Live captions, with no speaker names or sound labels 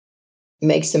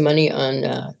make some money on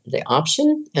the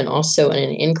option and also an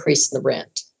increase in the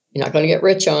rent. You're not going to get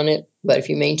rich on it, but if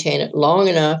you maintain it long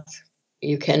enough,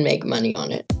 you can make money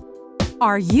on it.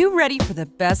 Are you ready for the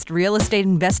best real estate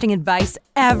investing advice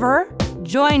ever?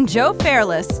 Join Joe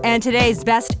Fairless and today's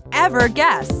best ever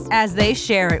guests as they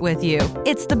share it with you.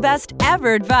 It's the best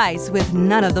ever advice with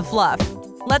none of the fluff.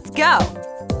 Let's go.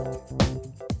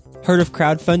 Heard of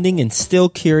crowdfunding and still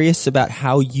curious about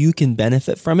how you can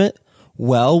benefit from it?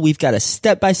 Well, we've got a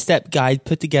step-by-step guide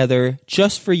put together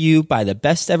just for you by the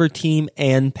best ever team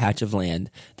and Patch of Land,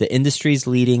 the industry's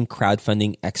leading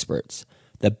crowdfunding experts.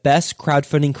 The best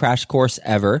crowdfunding crash course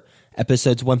ever,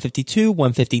 episodes 152,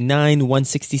 159,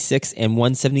 166, and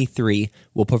 173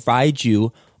 will provide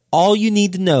you all you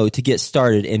need to know to get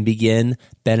started and begin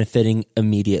benefiting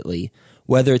immediately.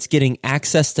 Whether it's getting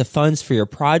access to funds for your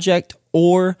project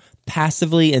or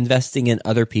passively investing in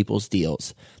other people's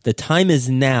deals. The time is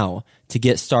now to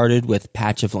get started with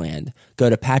Patch of Land. Go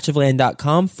to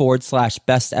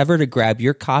patchofland.com/best ever to grab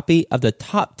your copy of the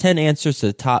top 10 answers to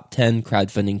the top 10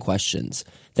 crowdfunding questions.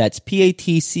 That's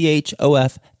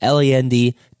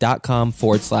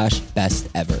patchofland.com/best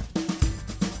ever.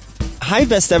 Hi,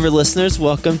 best ever listeners.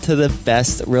 Welcome to the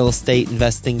best real estate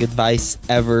investing advice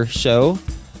ever show.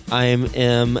 I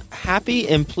am happy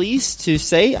and pleased to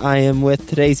say I am with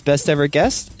today's best ever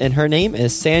guest, and her name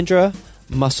is Sandra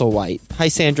Musselwhite. Hi,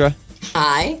 Sandra.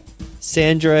 Hi.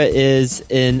 Sandra is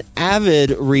an avid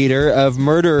reader of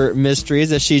murder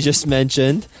mysteries, as she just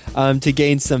mentioned, to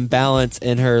gain some balance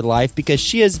in her life because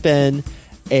she has been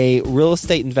a real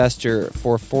estate investor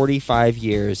for 45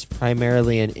 years,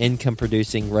 primarily in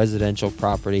income-producing residential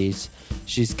properties.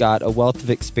 She's got a wealth of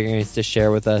experience to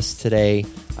share with us today.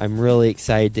 I'm really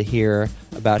excited to hear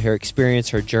about her experience,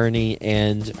 her journey,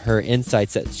 and her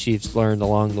insights that she's learned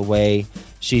along the way.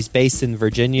 She's based in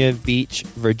Virginia Beach,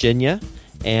 Virginia.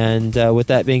 And with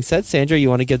that being said, Sandra, you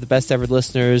want to give the best ever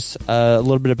listeners a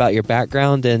little bit about your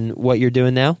background and what you're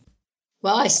doing now?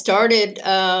 Well, I started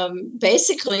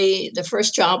basically the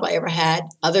first job I ever had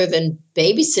other than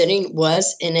babysitting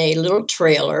was in a little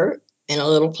trailer in a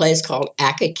little place called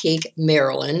Accokeek,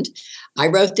 Maryland. I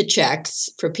wrote the checks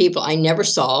for people I never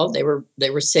saw. They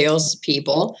were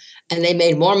salespeople, and they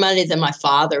made more money than my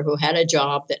father, who had a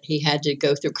job that he had to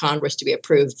go through Congress to be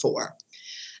approved for.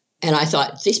 And I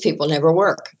thought, these people never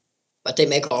work, but they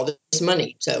make all this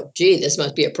money. So, gee, this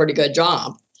must be a pretty good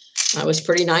job. I was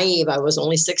pretty naive. I was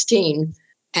only 16.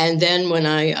 And then when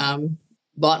I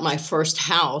bought my first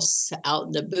house out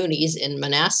in the boonies in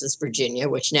Manassas, Virginia,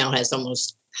 which now has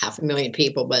almost 500,000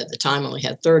 people, but at the time only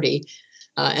had 30,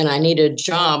 and I needed a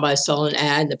job, I saw an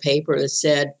ad in the paper that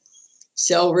said,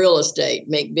 sell real estate,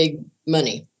 make big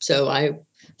money. So I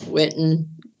went and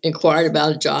inquired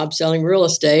about a job selling real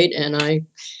estate, and I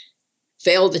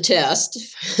failed the test,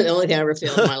 the only thing I ever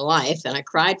failed in my life. And I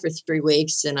cried for 3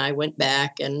 weeks, and I went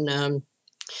back, and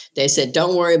they said,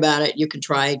 don't worry about it. You can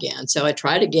try again. So I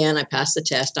tried again. I passed the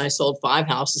test. And I sold 5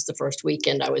 houses the first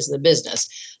weekend I was in the business.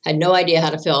 Had no idea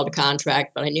how to fill out a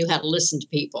contract, but I knew how to listen to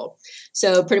people.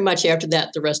 So pretty much after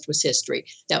that, the rest was history.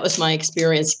 That was my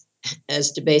experience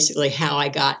as to basically how I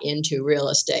got into real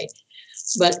estate.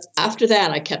 But after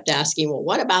that, I kept asking, well,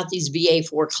 what about these VA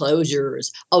foreclosures?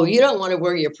 Oh, you don't want to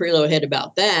wear your preload head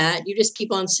about that. You just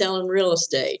keep on selling real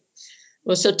estate.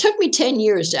 Well, so it took me 10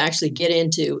 years to actually get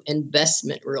into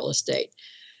investment real estate.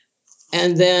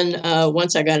 And then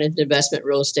once I got into investment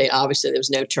real estate, obviously there was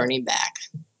no turning back.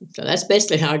 So that's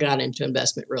basically how I got into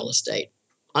investment real estate.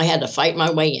 I had to fight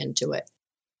my way into it.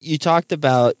 You talked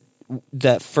about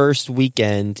that first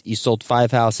weekend, you sold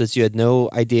 5 houses. You had no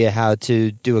idea how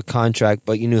to do a contract,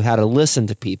 but you knew how to listen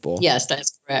to people. Yes,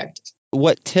 that's correct.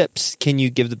 What tips can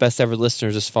you give the best ever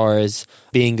listeners as far as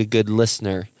being a good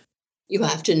listener? You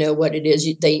have to know what it is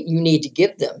you need to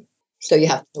give them. So you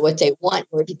have to know what they want in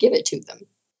order to give it to them.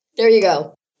 There you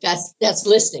go. That's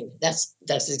listening. That's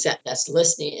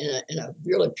listening in a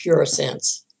really pure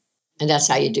sense. And that's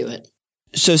how you do it.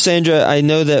 So Sandra, I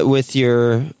know that with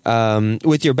your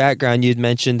background, you'd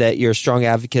mentioned that you're a strong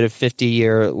advocate of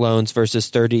 50-year loans versus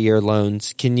 30-year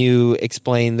loans. Can you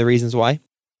explain the reasons why?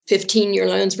 15-year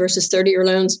loans versus 30-year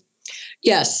loans?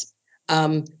 Yes,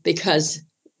 because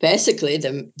basically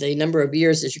the number of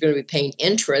years that you're going to be paying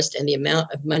interest and the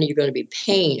amount of money you're going to be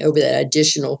paying over that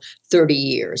additional 30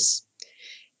 years.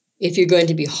 If you're going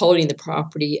to be holding the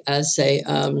property as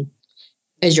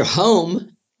your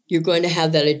home, you're going to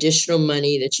have that additional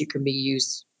money that you can be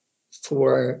used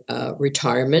for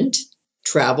retirement,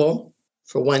 travel,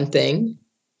 for one thing.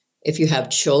 If you have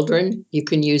children, you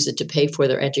can use it to pay for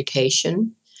their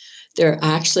education. There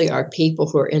actually are people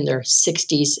who are in their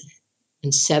 60s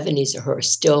and 70s who are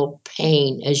still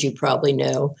paying, as you probably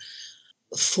know,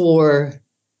 for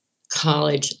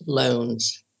college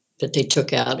loans that they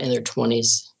took out in their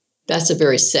 20s. That's a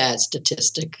very sad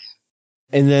statistic.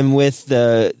 And then with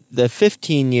the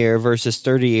 15-year versus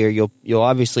 30-year, you'll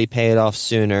obviously pay it off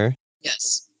sooner.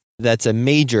 Yes. That's a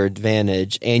major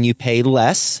advantage, and you pay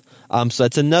less. So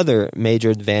that's another major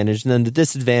advantage. And then the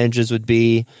disadvantages would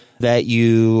be that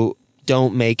you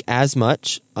don't make as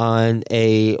much on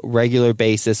a regular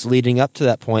basis leading up to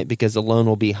that point because the loan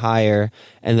will be higher.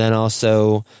 And then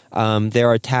also there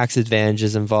are tax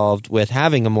advantages involved with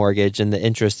having a mortgage and the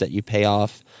interest that you pay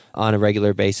off on a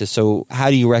regular basis. So how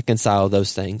do you reconcile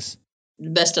those things? The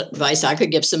best advice I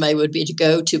could give somebody would be to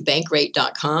go to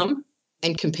bankrate.com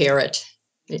and compare it.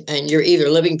 And you're either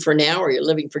living for now or you're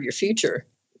living for your future.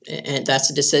 And that's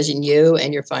a decision you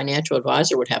and your financial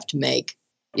advisor would have to make.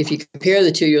 If you compare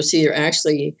the two, you'll see you're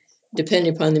actually,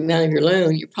 depending upon the amount of your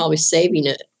loan, you're probably saving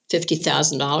at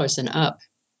 $50,000 and up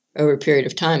over a period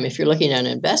of time. If you're looking at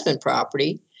an investment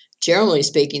property, generally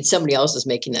speaking, somebody else is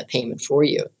making that payment for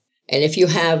you. And if you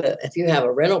have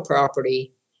a rental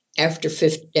property after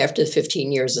the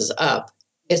 15 years is up,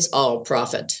 it's all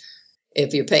profit.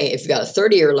 If you've got a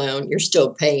 30-year loan, you're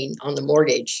still paying on the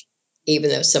mortgage, even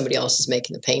though somebody else is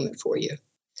making the payment for you.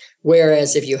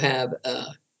 Whereas if you have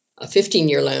a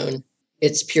 15-year loan,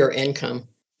 it's pure income.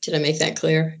 Did I make that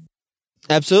clear?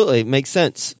 Absolutely. Makes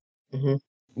sense. Mm-hmm.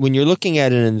 When you're looking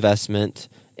at an investment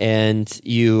and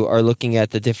you are looking at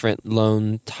the different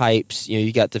loan types,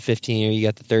 you got the 15-year, you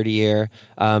got the 30-year,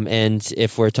 and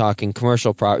if we're talking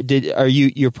commercial property,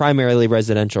 you're primarily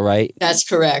residential, right? That's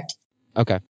correct.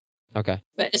 Okay.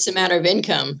 But it's a matter of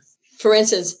income. For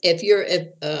instance,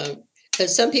 because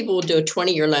some people will do a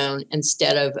 20-year loan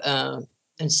instead of a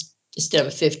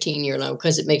 15-year loan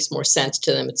because it makes more sense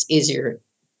to them. It's easier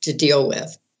to deal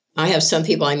with. I have some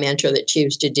people I mentor that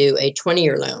choose to do a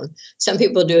 20-year loan. Some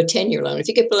people do a 10-year loan. If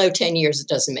you get below 10 years, it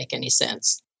doesn't make any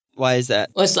sense. Why is that?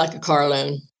 Well, it's like a car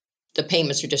loan. The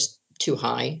payments are just too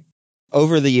high.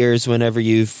 Over the years, whenever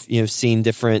you've seen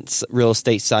different real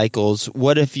estate cycles,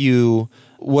 what have you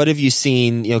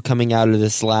seen coming out of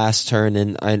this last turn,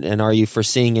 and are you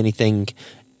foreseeing anything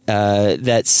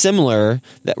that's similar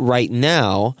that right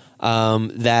now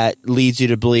that leads you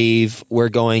to believe we're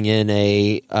going in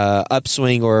a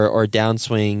upswing or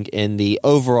downswing in the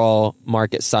overall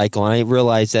market cycle? And I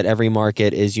realize that every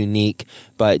market is unique,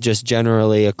 but just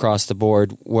generally across the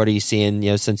board, what are you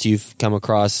seeing? Since you've come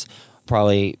across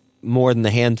probably more than a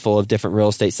handful of different real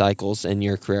estate cycles in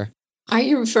your career. Are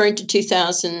you referring to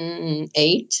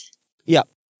 2008? Yeah.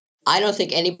 I don't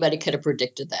think anybody could have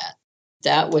predicted that.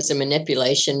 That was a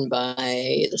manipulation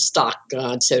by the stock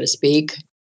god, so to speak,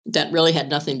 that really had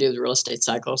nothing to do with real estate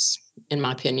cycles, in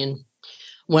my opinion.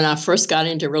 When I first got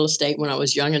into real estate, when I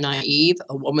was young and naive,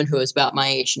 a woman who is about my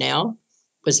age now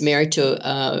was married to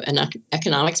an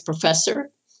economics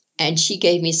professor, and she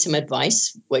gave me some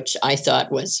advice, which I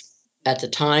thought was, at the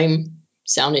time,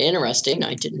 sounded interesting.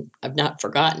 I've not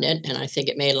forgotten it, and I think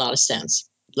it made a lot of sense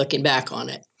looking back on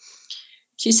it.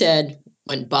 She said,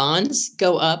 when bonds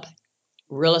go up,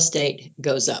 real estate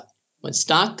goes up. When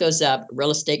stock goes up, real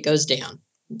estate goes down.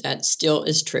 That still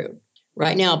is true.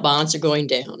 Right now, bonds are going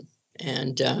down,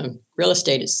 and real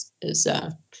estate is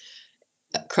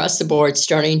across the board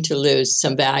starting to lose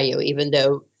some value, even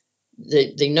though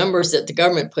the numbers that the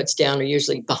government puts down are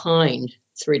usually behind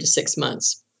 3 to 6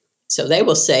 months. So they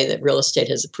will say that real estate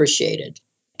has appreciated.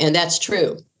 And that's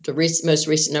true. The most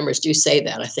recent numbers do say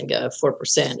that. I think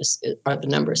 4% are the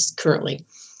numbers currently.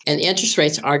 And the interest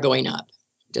rates are going up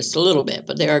just a little bit,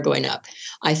 but they are going up.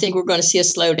 I think we're going to see a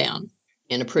slowdown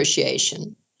in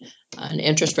appreciation. And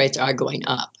interest rates are going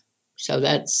up. So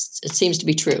it seems to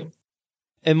be true.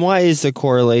 And why is the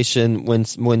correlation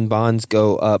when bonds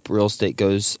go up, real estate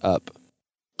goes up?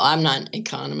 I'm not an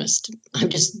economist. I'm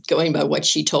just going by what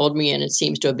she told me, and it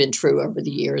seems to have been true over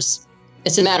the years.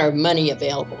 It's a matter of money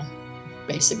available.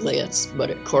 Basically, that's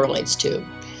what it correlates to.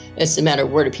 It's a matter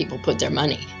of where do people put their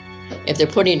money. If they're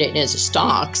putting it into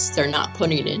stocks, they're not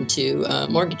putting it into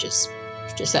mortgages.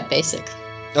 It's just that basic.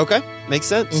 Okay, makes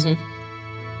sense.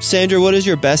 Mm-hmm. Sandra, what is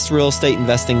your best real estate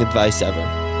investing advice ever?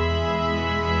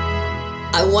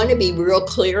 I want to be real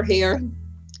clear here.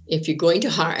 If you're going to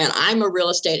hire, and I'm a real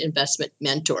estate investment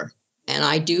mentor, and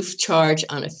I do charge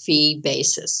on a fee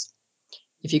basis.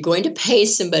 If you're going to pay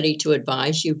somebody to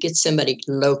advise you, get somebody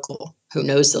local who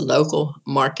knows the local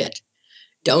market.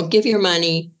 Don't give your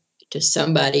money to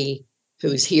somebody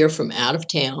who's here from out of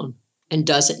town and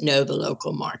doesn't know the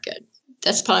local market.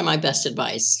 That's probably my best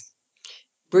advice.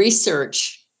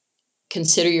 Research,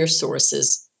 consider your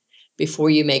sources before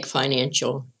you make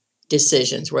financial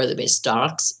decisions, whether it be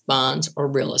stocks, bonds, or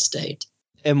real estate.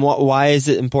 And why is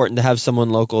it important to have someone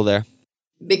local there?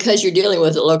 Because you're dealing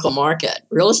with a local market.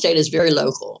 Real estate is very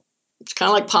local. It's kind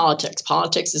of like politics.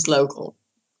 Politics is local.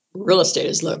 Real estate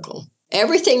is local.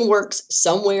 Everything works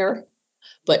somewhere,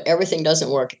 but everything doesn't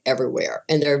work everywhere.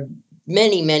 And there are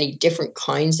many, many different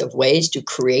kinds of ways to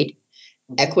create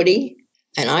equity.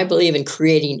 And I believe in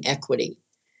creating equity.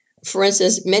 For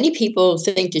instance, many people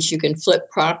think that you can flip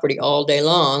property all day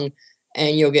long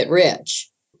and you'll get rich.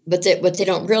 But what they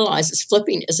don't realize is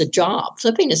flipping is a job.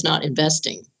 Flipping is not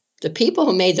investing. The people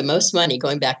who made the most money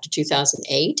going back to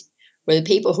 2008 were the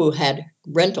people who had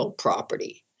rental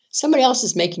property. Somebody else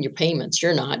is making your payments.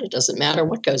 You're not. It doesn't matter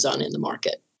what goes on in the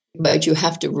market. But you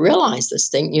have to realize this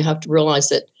thing. You have to realize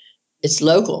that it's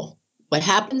local. What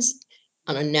happens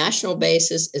on a national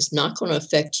basis is not going to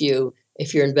affect you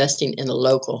if you're investing in the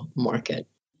local market.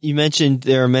 You mentioned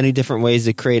there are many different ways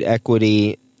to create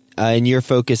equity, and you're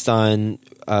focused on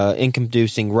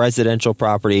income-producing residential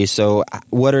properties. So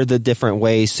what are the different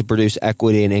ways to produce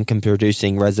equity in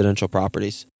income-producing residential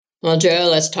properties? Well, Joe,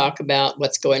 let's talk about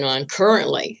what's going on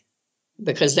currently,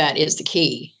 because that is the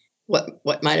key.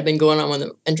 What might have been going on when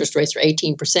the interest rates are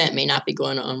 18% may not be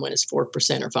going on when it's 4%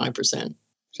 or 5%.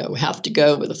 So we have to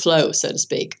go with the flow, so to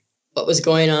speak. What was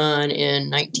going on in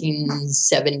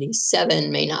 1977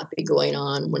 may not be going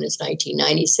on when it's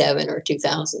 1997 or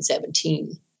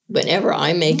 2017. Whenever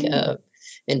I make a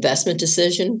investment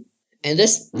decision, and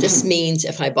this means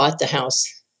if I bought the house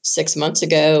 6 months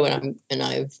ago and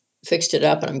I've fixed it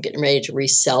up and I'm getting ready to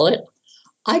resell it,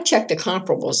 I check the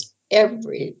comparables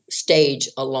every stage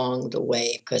along the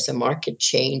way because the market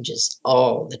changes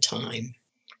all the time.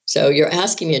 So you're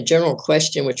asking me a general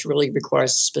question which really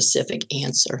requires a specific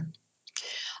answer.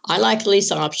 I like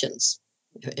lease options,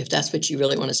 if that's what you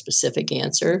really want a specific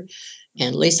answer.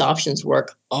 And lease options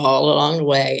work all along the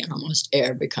way in almost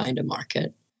every kind of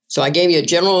market. So I gave you a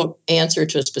general answer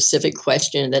to a specific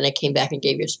question, and then I came back and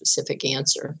gave you a specific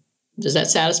answer. Does that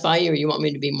satisfy you, or you want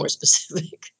me to be more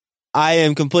specific? I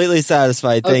am completely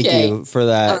satisfied. Thank you for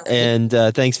that. Right. And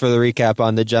thanks for the recap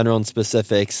on the general and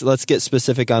specifics. Let's get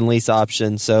specific on lease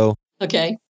options. So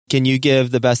Okay. can you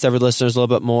give the best ever listeners a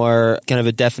little bit more kind of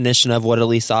a definition of what a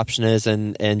lease option is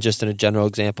and just in a general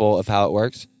example of how it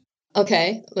works?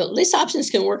 Okay. Well, lease options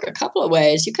can work a couple of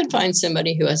ways. You can find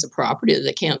somebody who has a property that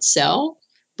they can't sell,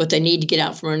 but they need to get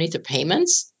out from underneath their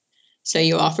payments. So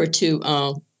you offer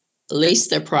to lease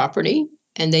their property,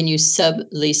 and then you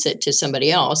sublease it to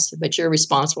somebody else, but you're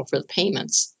responsible for the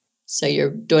payments. So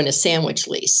you're doing a sandwich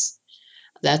lease.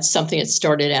 That's something that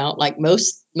started out like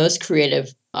most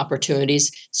creative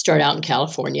opportunities start out in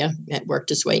California and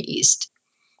worked its way east.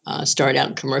 Started out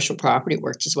in commercial property,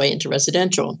 worked its way into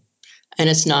residential. And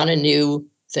it's not a new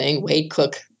thing. Wade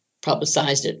Cook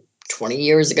publicized it 20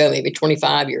 years ago, maybe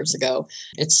 25 years ago.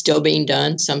 It's still being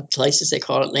done. Some places they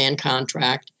call it land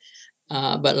contract.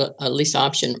 But a lease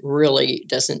option really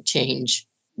doesn't change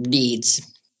deeds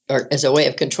or as a way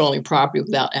of controlling property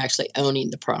without actually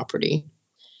owning the property.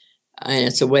 And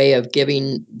it's a way of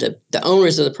giving the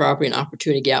owners of the property an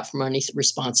opportunity to get out from underneath the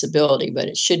responsibility, but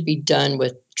it should be done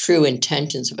with true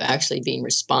intentions of actually being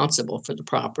responsible for the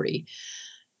property.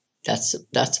 That's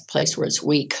a place where it's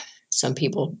weak. Some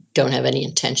people don't have any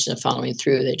intention of following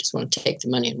through. They just want to take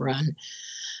the money and run.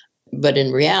 But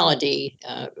in reality,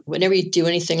 whenever you do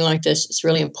anything like this, it's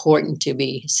really important to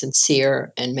be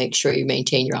sincere and make sure you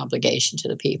maintain your obligation to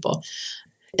the people.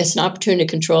 It's an opportunity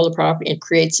to control the property and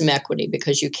create some equity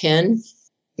because you can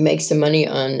make some money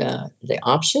on the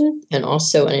option and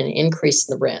also an increase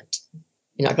in the rent.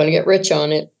 You're not going to get rich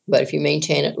on it, but if you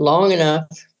maintain it long enough,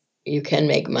 you can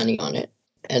make money on it.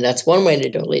 And that's one way to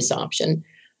do a lease option.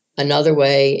 Another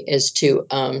way is to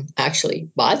actually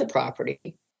buy the property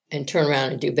and turn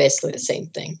around and do basically the same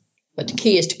thing. But the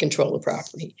key is to control the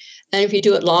property. And if you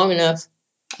do it long enough,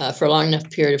 for a long enough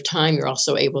period of time, you're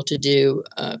also able to do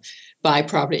buy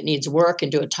property that needs work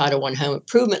and do a Title I home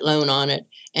improvement loan on it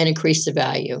and increase the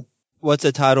value. What's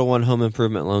a Title I home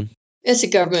improvement loan? It's a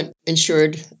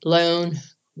government-insured loan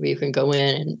where you can go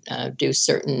in and do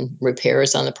certain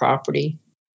repairs on the property.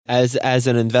 As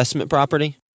an investment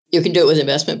property? You can do it with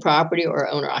investment property or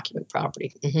owner-occupant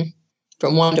property,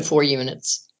 from 1 to 4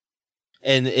 units.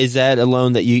 And is that a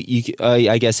loan that you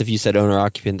I guess if you said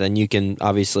owner-occupant, then you can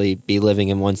obviously be living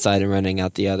in one side and renting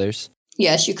out the others?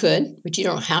 Yes, you could, but you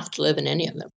don't have to live in any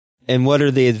of them. And what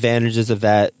are the advantages of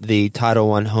that, the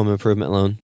Title I home improvement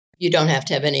loan? You don't have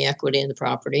to have any equity in the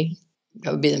property.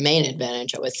 That would be the main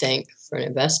advantage, I would think, for an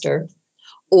investor.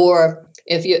 Or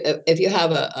if you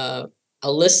have a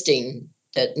listing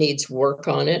that needs work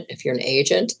on it, if you're an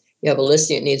agent, you have a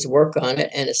listing that needs work on it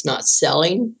and it's not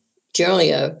selling,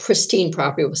 Generally, a pristine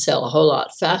property will sell a whole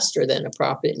lot faster than a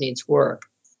property that needs work.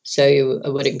 So you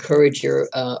would encourage your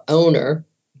owner,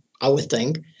 I would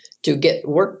think, to get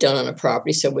work done on a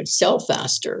property so it would sell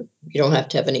faster. You don't have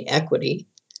to have any equity.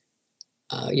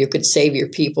 You could save your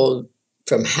people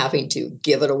from having to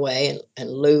give it away and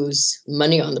lose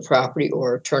money on the property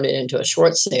or turn it into a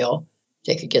short sale.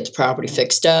 They could get the property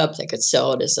fixed up. They could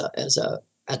sell it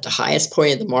at the highest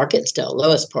point of the market instead of the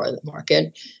lowest part of the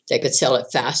market. They could sell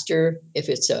it faster. If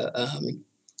it's a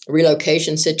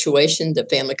relocation situation, the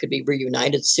family could be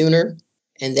reunited sooner.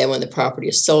 And then when the property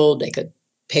is sold, they could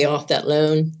pay off that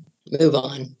loan, move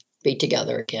on, be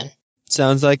together again.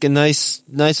 Sounds like a nice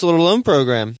little loan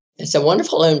program. It's a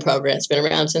wonderful loan program. It's been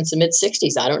around since the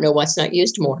mid-'60s. I don't know what's not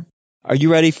used more. Are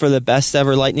you ready for the best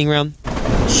ever lightning round?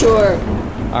 Sure.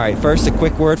 All right, first a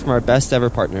quick word from our best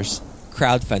ever partners.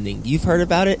 Crowdfunding. You've heard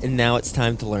about it, and now it's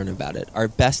time to learn about it. Our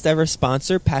best ever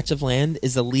sponsor, Patch of Land,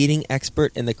 is a leading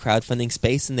expert in the crowdfunding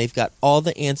space, and they've got all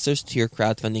the answers to your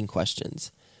crowdfunding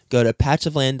questions. Go to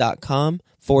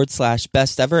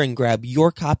patchofland.com/best ever and grab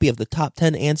your copy of the top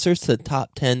 10 answers to the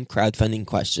top 10 crowdfunding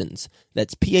questions.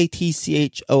 That's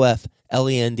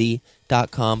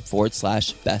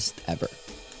patchofland.com/best ever.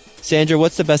 Sandra,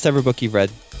 what's the best ever book you've read?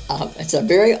 It's a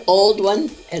very old one.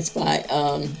 It's by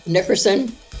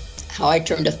Nickerson, How I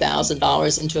Turned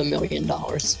 $1,000 into $1 Million.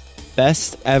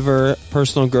 Best ever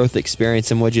personal growth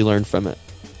experience, and what'd you learn from it?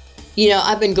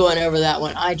 I've been going over that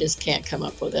one. I just can't come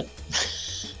up with it.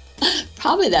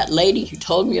 Probably that lady who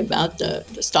told me about the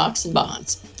stocks and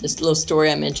bonds. This little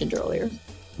story I mentioned earlier.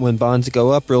 When bonds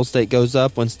go up, real estate goes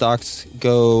up. When stocks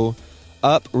go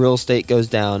up, real estate goes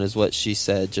down, is what she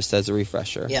said, just as a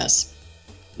refresher. Yes.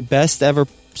 Best ever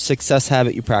success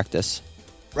habit you practice?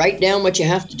 Write down what you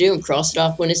have to do and cross it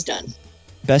off when it's done.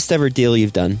 Best ever deal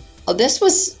you've done? Oh, this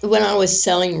was when I was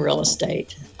selling real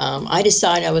estate. I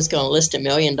decided I was going to list $1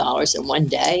 million in one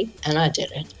day, and I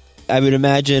did it. I would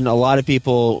imagine a lot of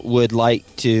people would like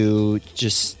to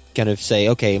just kind of say,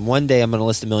 okay, in one day I'm going to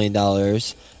list $1 million.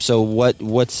 So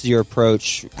what's your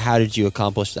approach? How did you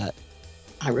accomplish that?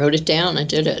 I wrote it down. I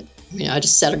did it. I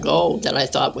just set a goal that I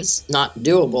thought was not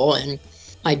doable, and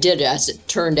I did it. As it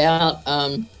turned out,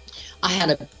 I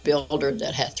had a builder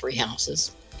that had 3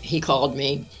 houses. He called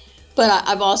me. But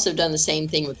I've also done the same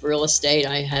thing with real estate.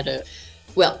 Let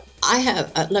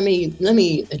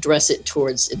me address it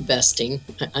towards investing.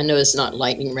 I know it's not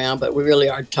lightning round, but we really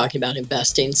are talking about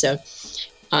investing. So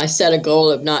I set a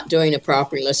goal of not doing a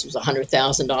property unless it was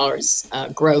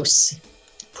 $100,000 gross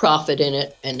profit in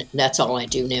it. And that's all I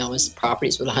do now is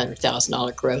properties with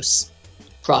 $100,000 gross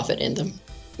profit in them.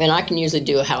 And I can usually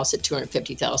do a house at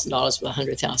 $250,000 with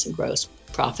 $100,000 gross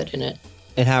profit in it.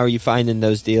 And how are you finding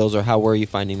those deals, or how were you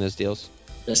finding those deals?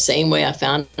 The same way I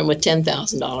found them with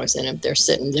 $10,000 in them. They're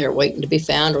sitting there waiting to be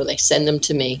found, or they send them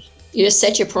to me. You just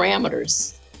set your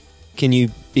parameters. Can you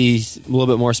be a little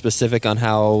bit more specific on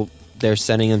how they're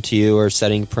sending them to you or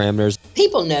setting parameters?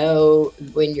 People know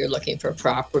when you're looking for a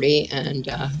property, and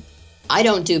I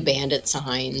don't do bandit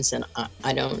signs, and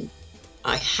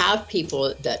I have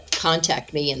people that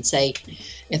contact me and say,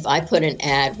 if I put an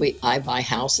ad, I buy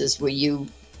houses, will you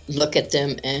look at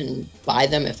them and buy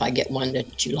them if I get one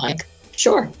that you like?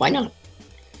 Sure, why not?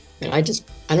 I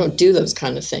don't do those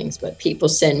kind of things, but people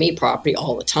send me property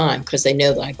all the time because they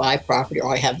know that I buy property,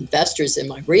 or I have investors in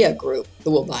my RIA group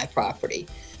who will buy property.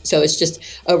 So it's just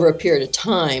over a period of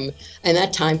time, and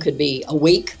that time could be a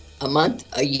week, a month,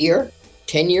 a year,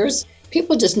 10 years.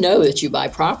 People just know that you buy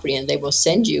property, and they will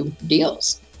send you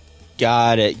deals.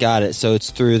 Got it. So it's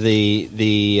through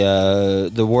the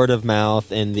word of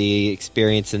mouth and the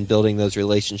experience in building those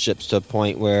relationships to a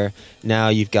point where now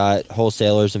you've got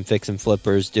wholesalers and fix and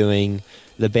flippers doing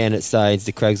the bandit sides,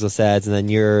 the Craigslist ads, and then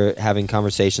you're having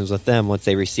conversations with them once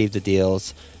they receive the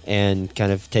deals and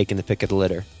kind of taking the pick of the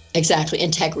litter. Exactly.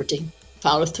 Integrity.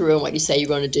 Follow through on what you say you're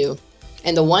going to do.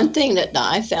 And the one thing that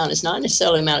I found is not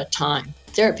necessarily the amount of time.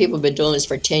 There are people who've been doing this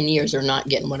for 10 years who are not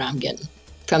getting what I'm getting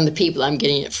from the people I'm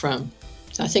getting it from.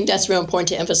 So I think that's real important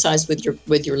to emphasize with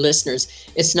your listeners.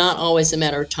 It's not always a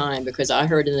matter of time, because I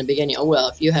heard in the beginning,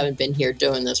 if you haven't been here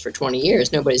doing this for 20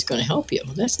 years, nobody's going to help you.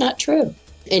 That's not true.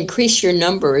 Increase your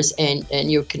numbers and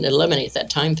you can eliminate that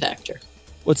time factor.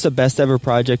 What's the best ever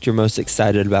project you're most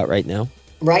excited about right now?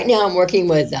 Right now I'm working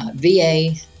with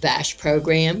VA VASH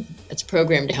program. It's a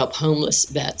program to help homeless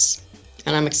vets,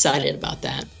 and I'm excited about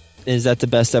that. Is that the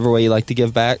best ever way you like to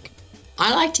give back?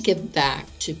 I like to give back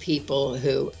to people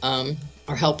who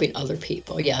are helping other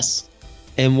people, yes.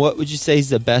 And what would you say is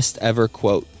the best ever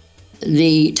quote?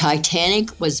 The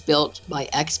Titanic was built by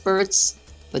experts,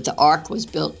 but the Ark was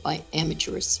built by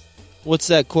amateurs. What's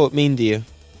that quote mean to you?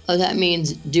 Oh, that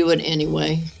means do it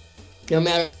anyway. No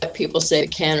matter what people say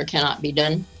it can or cannot be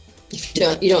done. If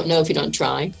you don't know if you don't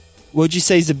try. What would you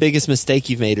say is the biggest mistake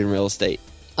you've made in real estate?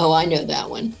 Oh, I know that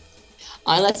one.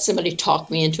 I let somebody talk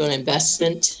me into an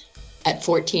investment at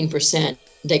 14%.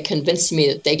 They convinced me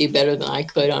that they do better than I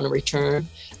could on a return.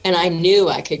 And I knew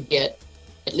I could get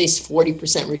at least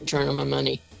 40% return on my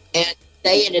money. And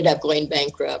they ended up going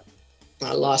bankrupt.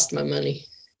 I lost my money.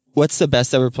 What's the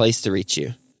best ever place to reach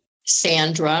you?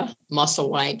 Sandra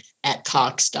Musselwhite at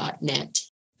Cox.net.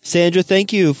 Sandra,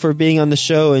 thank you for being on the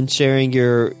show and sharing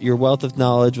your wealth of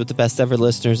knowledge with the best ever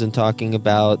listeners and talking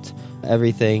about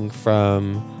everything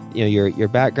from your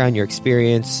background, your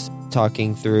experience,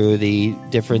 talking through the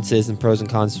differences and pros and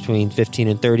cons between 15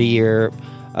 and 30-year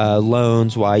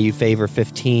loans, why you favor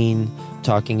 15,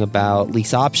 talking about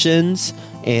lease options,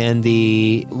 and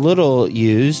the little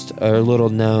used or little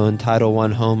known Title I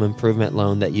home improvement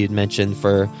loan that you'd mentioned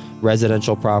for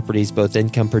residential properties, both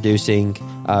income producing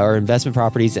or investment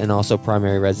properties and also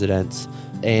primary residence.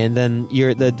 And then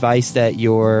the advice that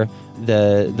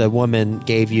the woman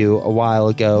gave you a while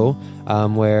ago,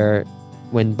 where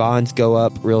when bonds go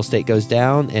up, real estate goes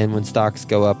down, and when stocks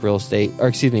go up,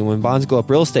 when bonds go up,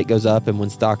 real estate goes up, and when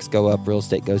stocks go up, real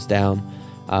estate goes down.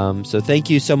 So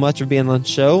thank you so much for being on the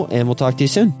show, and we'll talk to you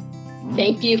soon.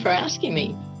 Thank you for asking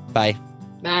me. Bye.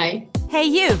 Bye. Hey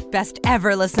you, best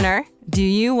ever listener. Do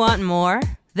you want more?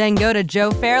 Then go to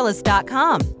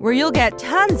joefairless.com, where you'll get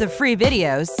tons of free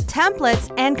videos,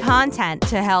 templates, and content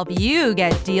to help you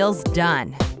get deals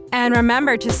done. And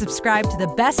remember to subscribe to the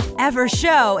Best Ever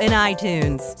Show in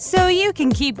iTunes, so you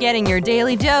can keep getting your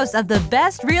daily dose of the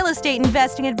best real estate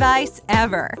investing advice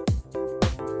ever.